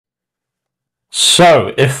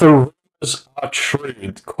So, if the rumors are true,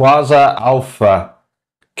 Quasar Alpha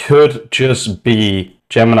could just be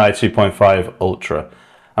Gemini 2.5 Ultra.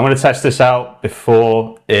 I'm going to test this out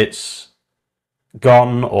before it's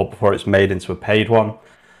gone or before it's made into a paid one.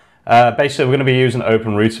 Basically, we're going to be using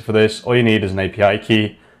OpenRouter for this. All you need is an API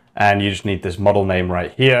key, and you just need this model name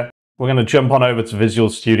right here. We're going to jump on over to Visual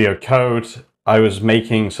Studio Code. I was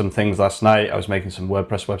making some things last night. I was making some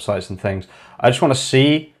WordPress websites and things. I just want to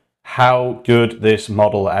see how good this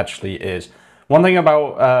model actually is. One thing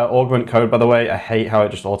about augment code, by the way, I hate how it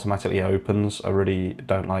just automatically opens. I really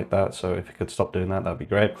don't like that. So if you could stop doing that, that'd be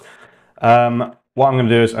great. What I'm going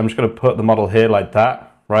to do is I'm just going to put the model here like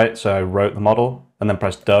that, right? So I wrote the model and then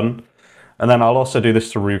press done. And then I'll also do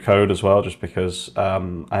this to root code as well, just because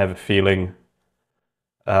I have a feeling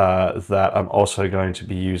that I'm also going to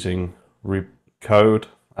be using root code.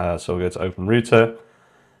 So we'll go to OpenRouter,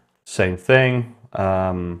 same thing.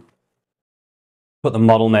 Put the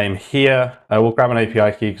model name here. We'll grab an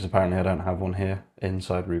API key because apparently I don't have one here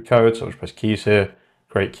inside root code. So I'll just press keys here,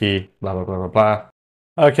 create key, blah, blah, blah, blah, blah.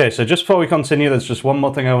 Okay, so just before we continue, there's just one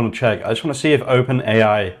more thing I want to check. I just want to see if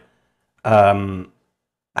OpenAI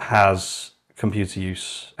has computer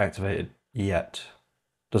use activated yet.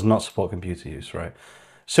 Does not support computer use, right?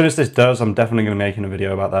 As soon as this does, I'm definitely going to be making a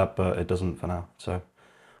video about that, but it doesn't for now. So we'll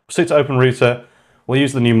stick to OpenRouter. We'll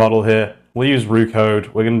use the new model here. We'll use root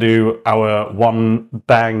code. We're going to do our one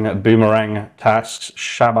bang boomerang tasks,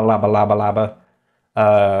 shabba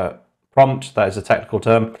prompt. That is a technical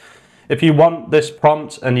term. If you want this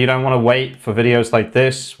prompt and you don't want to wait for videos like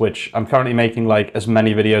this, which I'm currently making like as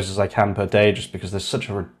many videos as I can per day just because there's such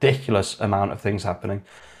a ridiculous amount of things happening.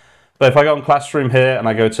 But if I go on Classroom here and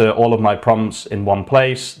I go to all of my prompts in one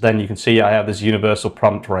place, then you can see I have this universal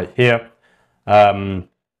prompt right here.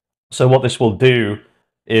 So what this will do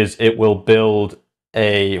is it will build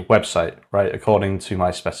a website, right, according to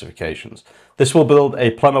my specifications. This will build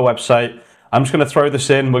a plumber website. I'm just going to throw this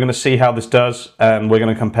in. We're going to see how this does, and we're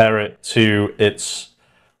going to compare it to its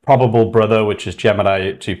probable brother, which is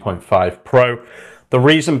Gemini 2.5 Pro. The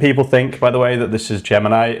reason people think, by the way, that this is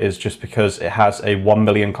Gemini is just because it has a 1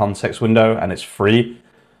 million context window and it's free,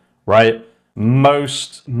 right?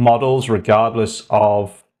 Most models, regardless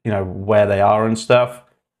of, where they are and stuff,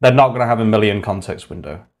 they're not going to have a million context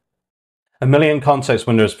window. A million context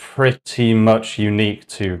window is pretty much unique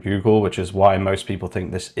to Google, which is why most people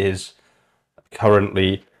think this is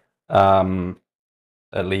currently, at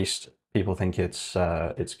least people think it's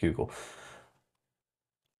Google.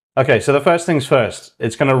 Okay, so the first things first,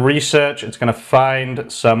 it's going to research, it's going to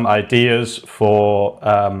find some ideas for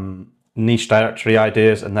niche directory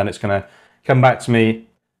ideas, and then it's going to come back to me.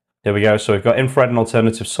 Here we go. So we've got infrared and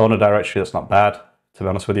alternative sauna directory. That's not bad, to be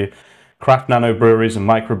honest with you. Craft nano breweries and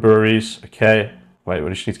microbreweries. Okay. Wait, we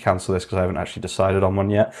just need to cancel this because I haven't actually decided on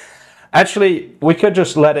one yet. Actually, we could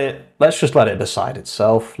just let's just let it decide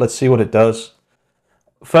itself. Let's see what it does.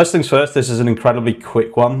 First things first, this is an incredibly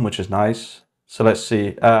quick one, which is nice. So let's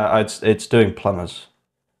see. It's doing plumbers.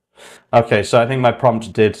 Okay, so I think my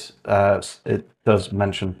prompt did, it does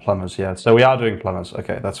mention plumbers, yeah. So we are doing plumbers.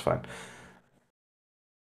 Okay, that's fine.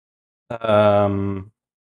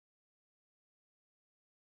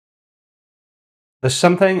 There's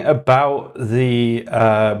something about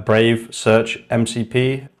the Brave search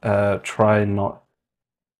MCP. Try not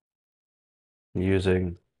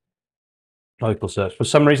using local search. For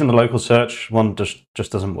some reason, the local search one just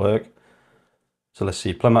doesn't work. So let's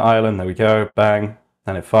see, Plymouth Island, there we go, bang,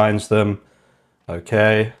 and it finds them.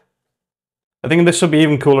 Okay. I think this would be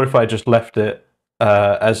even cooler if I just left it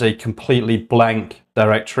as a completely blank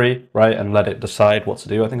directory, right, and let it decide what to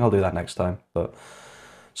do. I think I'll do that next time. But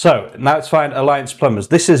so now it's find Alliance Plumbers.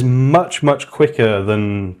 This is much, much quicker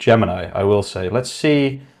than Gemini, I will say. Let's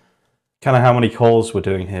see kind of how many calls we're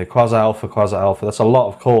doing here. Quasar Alpha, that's a lot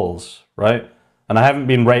of calls, right? And I haven't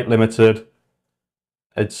been rate limited.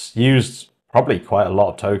 It's used probably quite a lot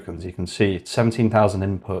of tokens. You can see 17,000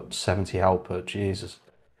 input, 70 output, Jesus.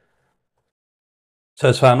 So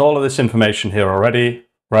it's found all of this information here already,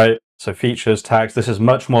 right? So features, tags, this is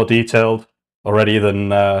much more detailed already than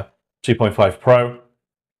 2.5 Pro.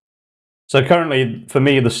 So currently, for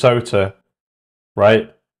me, the SOTA,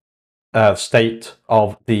 right, state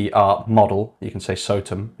of the art model, you can say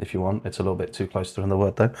SOTUM if you want, it's a little bit too close to another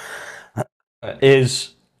word though,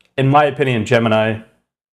 is, in my opinion, Gemini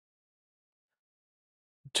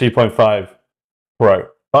 2.5 Pro.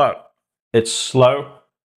 But it's slow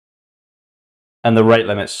and the rate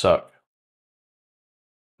limits suck,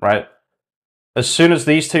 right? As soon as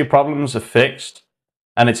these two problems are fixed,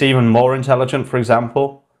 and it's even more intelligent, for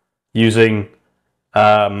example, using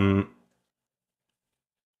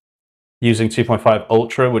using 2.5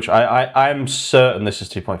 Ultra, which I'm certain this is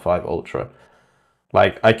 2.5 Ultra.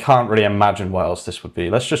 Like, I can't really imagine what else this would be.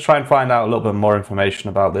 Let's just try and find out a little bit more information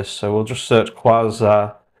about this. So we'll just search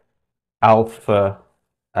Quasar Alpha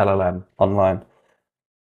LLM online.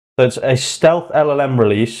 So it's a stealth LLM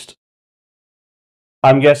released.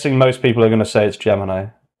 I'm guessing most people are going to say it's Gemini.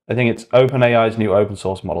 I think it's OpenAI's new open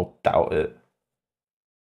source model. Doubt it.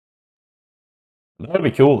 That would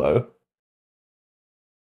be cool, though.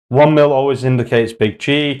 1 mil always indicates big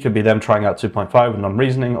G. Could be them trying out 2.5 with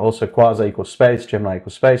non-reasoning. Also, Quasar equals space, Gemini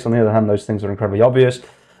equals space. On the other hand, those things are incredibly obvious.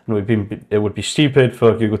 And it would be stupid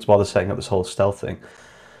for Google to bother setting up this whole stealth thing.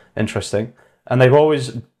 Interesting. And they've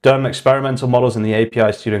always done experimental models in the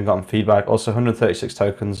API studio and gotten feedback. Also, 136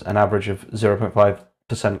 tokens, an average of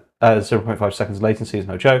 0.5 seconds latency is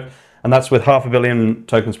no joke. And that's with 500 million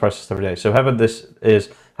tokens processed every day. So whoever this is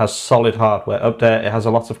has solid hardware up there. It has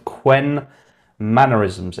a lot of QWEN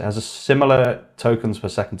mannerisms. It has a similar tokens per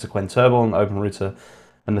second to QWEN Turbo and OpenRouter,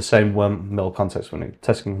 and the same 1 mil context when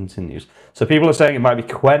testing continues. So people are saying it might be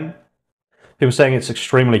QWEN. People are saying it's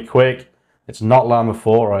extremely quick. It's not Llama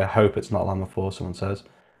 4, or I hope it's not Llama 4, someone says.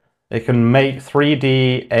 It can make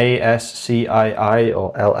 3D ASCII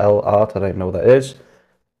or LLArt, I don't know what that is.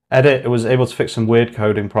 Edit, it was able to fix some weird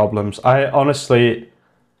coding problems. I'm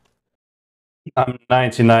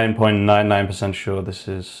 99.99% sure this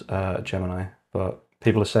is Gemini, but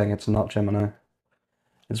people are saying it's not Gemini.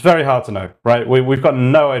 It's very hard to know, right? We've got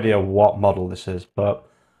no idea what model this is, but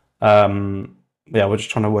yeah, we're just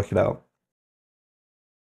trying to work it out.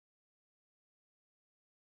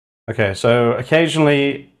 Okay, so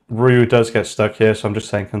occasionally Rue does get stuck here, so I'm just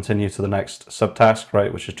saying continue to the next subtask,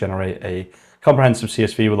 right, which is generate a comprehensive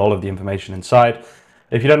CSV with all of the information inside.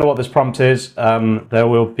 If you don't know what this prompt is, there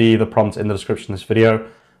will be the prompt in the description of this video,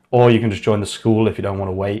 or you can just join the Skool if you don't want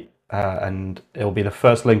to wait, and it'll be the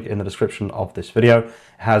first link in the description of this video. It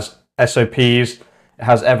has SOPs, it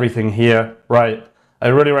has everything here, right? I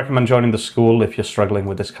really recommend joining the Skool if you're struggling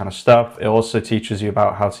with this kind of stuff. It also teaches you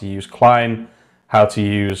about how to use QWEN, how to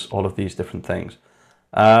use all of these different things.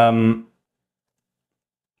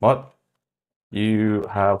 What? You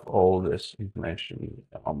have all this information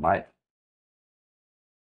on my...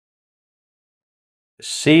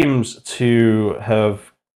 Seems to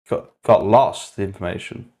have got lost, the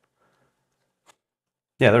information.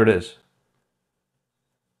 Yeah, there it is.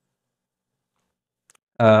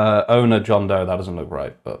 Owner John Doe, that doesn't look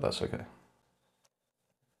right, but that's okay.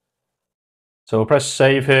 So we'll press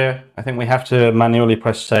save here. I think we have to manually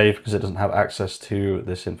press save because it doesn't have access to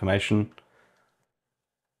this information.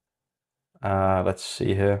 Let's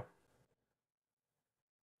see here.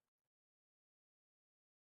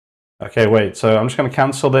 Okay, wait, so I'm just going to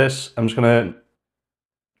cancel this. I'm just going to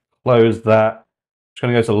close that. I'm just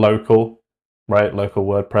going to go to local, right? Local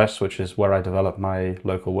WordPress, which is where I develop my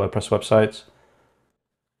local WordPress websites.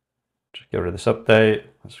 Just get rid of this update.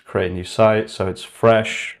 Let's create a new site. So it's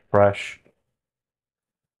fresh.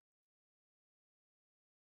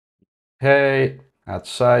 Okay, add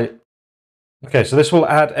site. Okay, so this will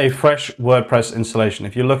add a fresh WordPress installation.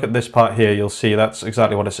 If you look at this part here, you'll see that's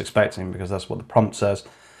exactly what it's expecting because that's what the prompt says.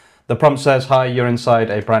 The prompt says, hi, you're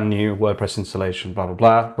inside a brand new WordPress installation, blah, blah,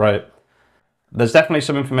 blah, right? There's definitely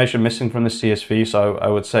some information missing from the CSV, so I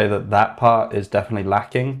would say that that part is definitely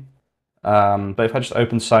lacking. But if I just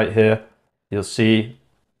open site here, you'll see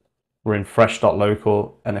we're in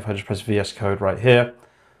fresh.local, and if I just press VS Code right here,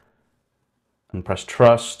 and press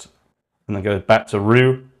trust, and then go back to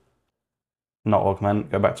root, not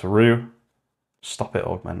augment, go back to root, stop it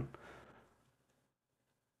augment.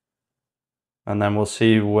 And then we'll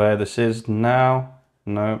see where this is now.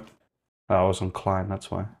 No, oh, I was on client,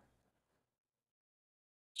 that's why.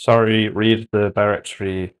 Sorry, read the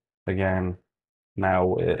directory again. Now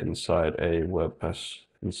we're inside a WordPress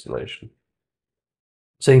installation.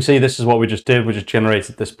 So you can see this is what we just did. We just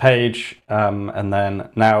generated this page, and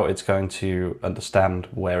then now it's going to understand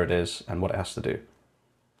where it is and what it has to do.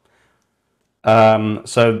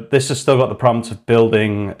 So this has still got the prompt of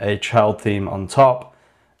building a child theme on top.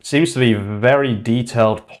 It seems to be very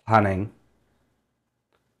detailed planning.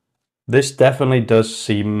 This definitely does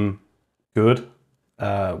seem good.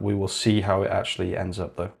 We will see how it actually ends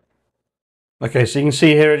up though. Okay, so you can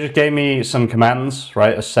see here it just gave me some commands,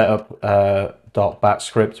 right? A setup .bat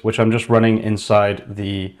script, which I'm just running inside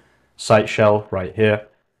the site shell right here.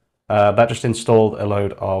 That just installed a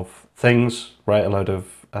load of things, right? A load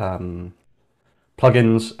of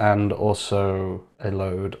plugins and also a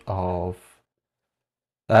load of,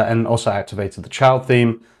 and also activated the child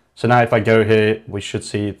theme. So now if I go here, we should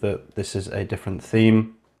see that this is a different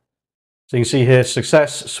theme. So you can see here,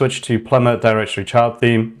 success, switch to plumber directory child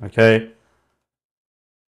theme, okay.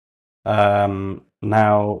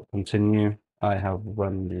 Now continue. I have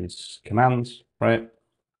run these commands, right?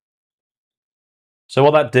 So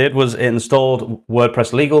what that did was it installed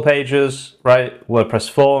WordPress legal pages, right? WordPress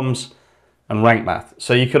forms and rank math.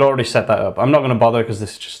 So you could already set that up. I'm not going to bother because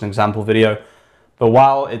this is just an example video, but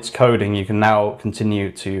while it's coding, you can now continue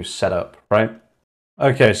to set up, right?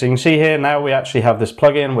 Okay, so you can see here now we actually have this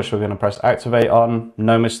plugin, which we're going to press activate on.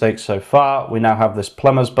 No mistakes so far. We now have this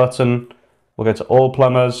plumbers button. We'll go to all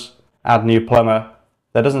plumbers, add new plumber.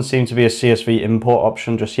 There doesn't seem to be a CSV import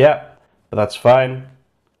option just yet, but that's fine.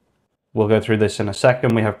 We'll go through this in a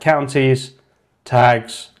second. We have counties,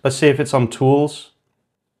 tags. Let's see if it's on tools.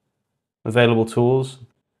 Available tools.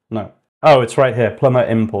 No. Oh, it's right here, plumber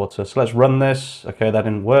importer. So let's run this. Okay, that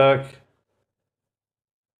didn't work.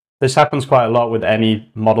 This happens quite a lot with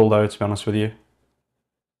any model though, to be honest with you.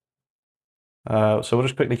 So we'll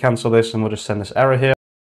just quickly cancel this and we'll just send this error here.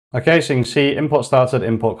 Okay, so you can see import started,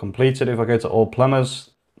 import completed. If I go to all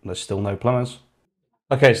plumbers, there's still no plumbers.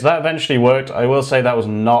 Okay, so that eventually worked. I will say that was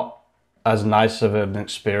not as nice of an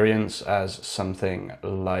experience as something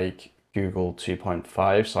like Google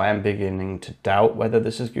 2.5. So I am beginning to doubt whether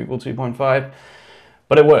this is Google 2.5,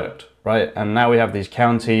 but it worked, right? And now we have these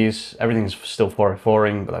counties. Everything's still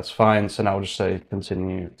 404ing, but that's fine. So now we'll just say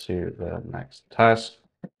continue to the next task.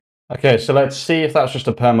 Okay, so let's see if that's just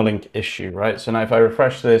a permalink issue, right? So now if I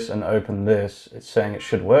refresh this and open this, it's saying it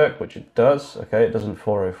should work, which it does. Okay, it doesn't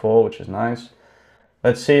 404, which is nice.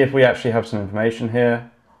 Let's see if we actually have some information here.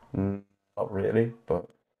 Not really, but...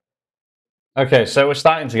 Okay, so we're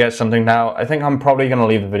starting to get something now. I think I'm probably going to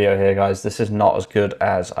leave the video here, guys. This is not as good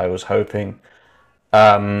as I was hoping.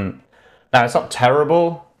 Now, it's not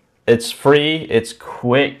terrible. It's free, it's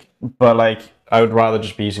quick, but like, I would rather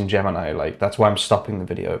just be using Gemini. Like, that's why I'm stopping the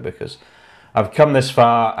video, because I've come this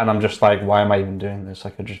far and I'm just like, why am I even doing this? I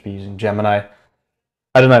could just be using Gemini.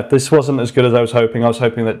 I don't know. This wasn't as good as I was hoping. I was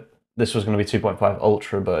hoping that this was going to be 2.5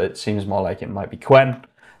 Ultra, but it seems more like it might be QWEN.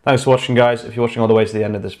 Thanks for watching, guys. If you're watching all the way to the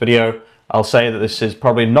end of this video, I'll say that this is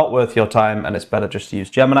probably not worth your time and it's better just to use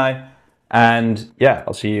Gemini. And yeah,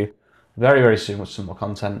 I'll see you very, very soon with some more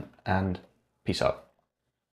content, and peace out.